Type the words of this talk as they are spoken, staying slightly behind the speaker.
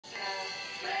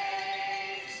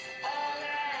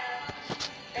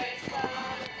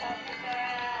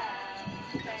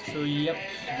So yep,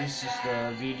 this is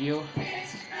the video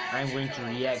I'm going to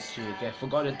react to. Okay, I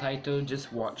forgot the title,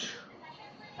 just watch.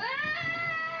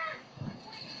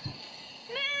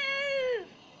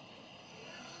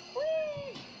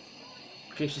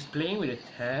 Okay, she's playing with a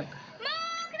tab. Mom,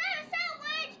 can I have a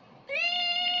sandwich?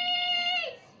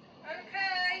 Please!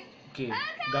 Okay. Okay,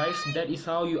 guys, that is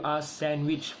how you ask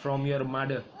sandwich from your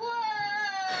mother. Whoa!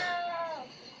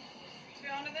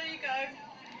 Tiana, there you go.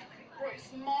 Right,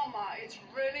 it's Mama. It's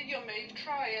really yummy.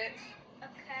 Try it.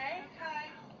 Okay. Okay.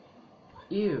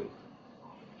 Ew.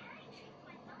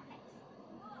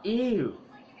 Ew.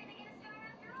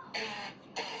 Ugh.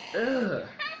 That's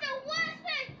the worst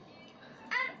thing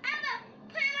I've ever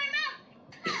put in my mouth.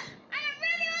 And I'm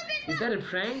really hungry. Is that a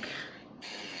prank?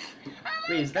 Oh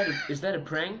Wait, my is that a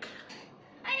prank?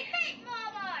 I hate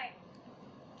Mama.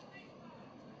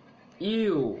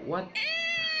 Ew. What? Ew!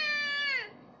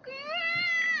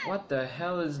 Gross! What the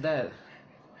hell is that?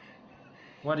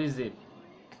 What is it?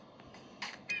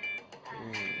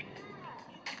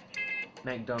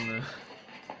 McDonald's.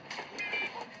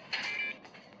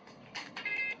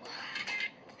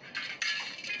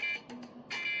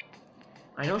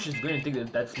 I know she's going to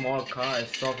take that small car I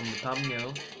saw from the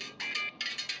thumbnail.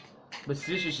 But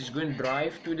seriously, she's going to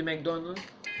drive to the McDonald's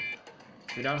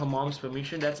without her mom's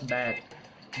permission? That's bad.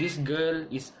 This girl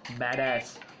is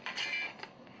badass.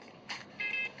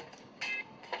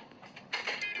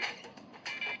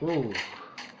 Whoa.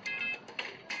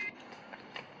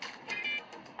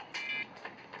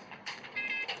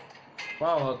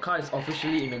 Wow, her car is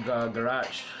officially in the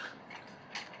garage.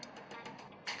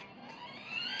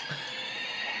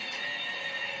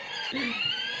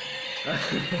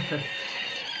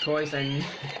 Toys and me.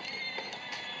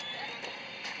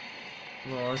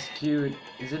 Oh, it's cute.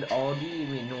 Is it Audi?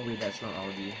 Wait, no, wait, that's not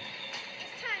Audi.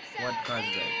 What car is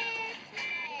that?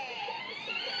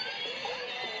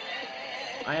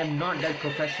 I am not that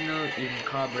professional in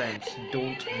car brands.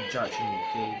 Don't judge me,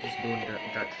 okay? Just don't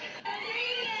judge.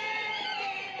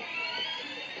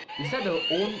 Is that her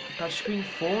own touchscreen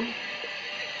phone?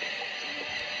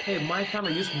 Hey, my time I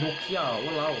used Nokia.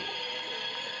 Wow.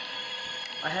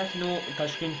 I have no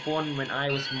touchscreen phone when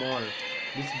I was small.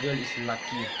 This girl is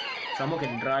lucky. Someone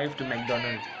can drive to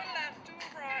McDonald's. Left, do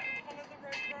a right, and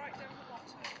follow the road right down the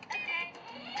bottom.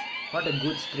 What a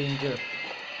good stranger.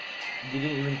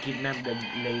 Didn't even kidnap the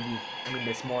lady. I mean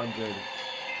the small girl.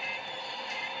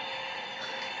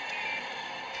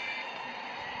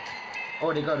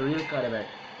 Oh, they got a real car about.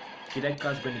 Okay, that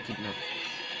car's going to kidnap.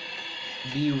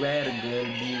 Beware, girl,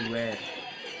 beware.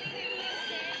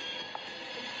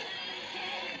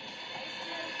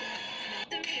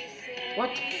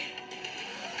 What?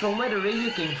 From where the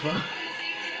radio came from?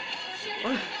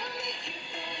 What?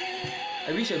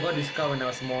 I wish I got this car when I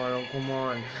was small. Come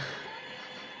on.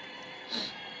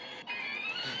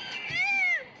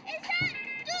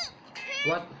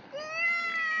 What?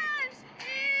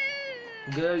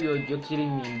 Girl, you're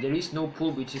kidding me. There is no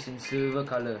poop which is in silver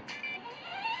color.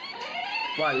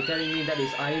 Wow, you're telling me that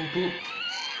is iron poop?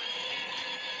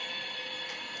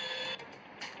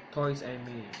 Toys and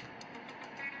me.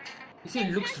 You see,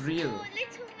 it looks real.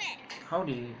 How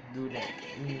did you do that?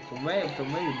 I mean, from where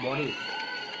you bought it?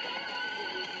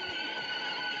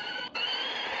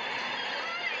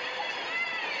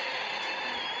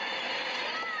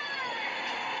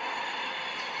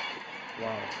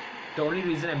 Wow. The only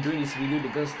reason I'm doing this video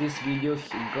because this video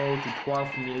should go to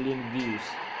 12 million views.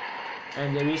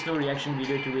 And there is no reaction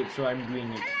video to it, so I'm doing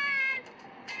it.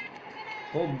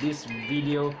 Hope this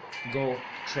video go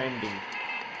trending.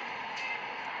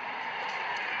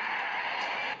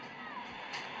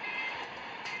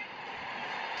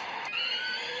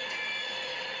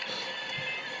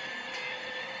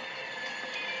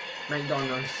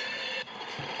 McDonald's.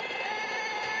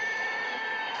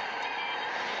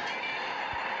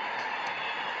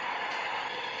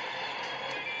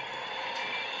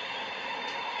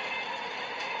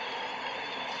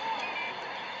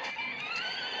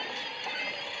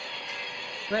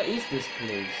 Where is this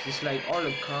place? It's like all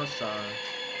the cars are...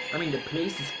 I mean, the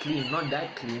place is clean. Not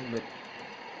that clean, but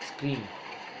it's clean.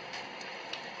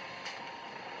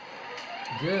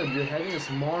 Girl, you're having a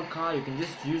small car. You can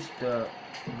just use the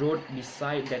road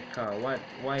beside that car. What?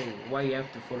 Why you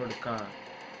have to follow the car?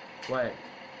 What?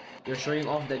 You're showing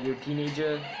off that you're a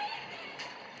teenager?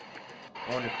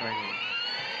 I want to cry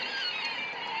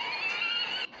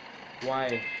now.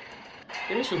 Why?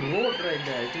 There is a road right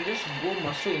there. You can just go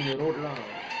muscle in the road lah.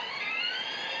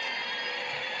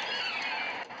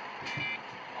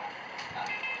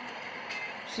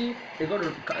 See, they got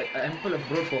an ample of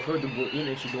road for her to go in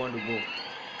and she don't want to go.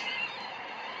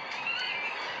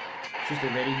 She's a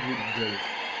very good girl.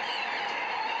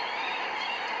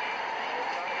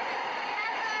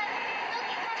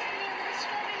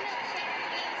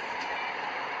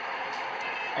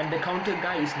 And the counter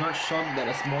guy is not shocked that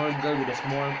a small girl with a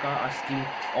small car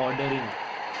ordering.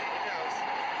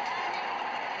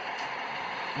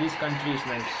 This country is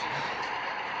nice.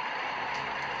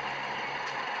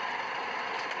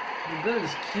 The girl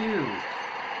is cute.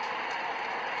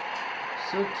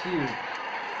 So cute.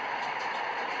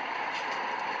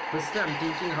 But still I'm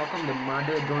thinking, how come the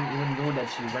mother don't even know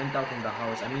that she went out from the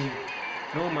house? I mean,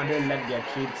 no mother let their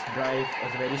kids drive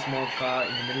a very small car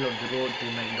in the middle of the road to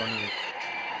McDonald's.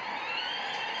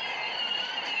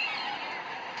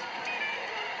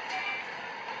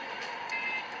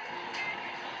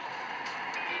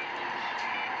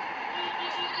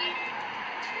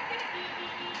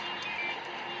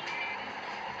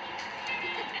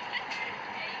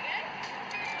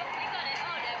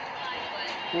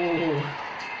 Oh,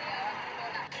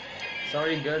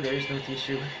 sorry girl, there is no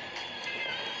tissue.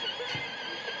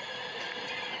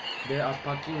 There are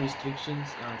parking restrictions.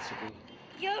 Ah, it's okay.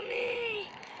 Yummy!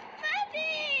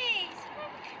 Puppies!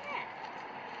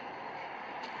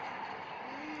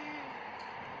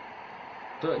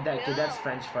 So that's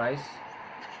French fries.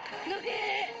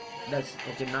 Nugget! That's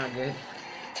okay, nugget.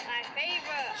 My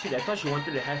favorite! Shit, I thought she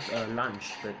wanted to have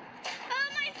lunch, but Oh,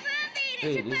 my puppy!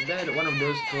 wait, is that one of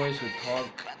those toys who talk?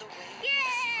 I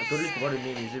Yeah! totally forgot the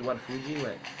name. Is it what, Fuji?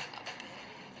 What?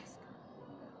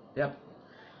 Yep.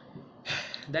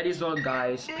 That is all,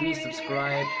 guys. Please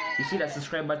subscribe. You see that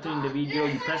subscribe button in the video,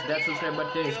 you press that subscribe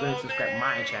button, it's going to subscribe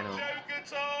my channel.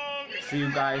 See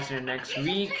you guys in the next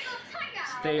week.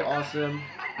 Stay awesome,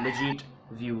 legit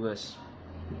viewers.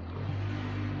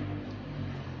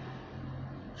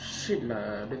 Shit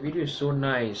lah, the video is so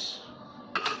nice.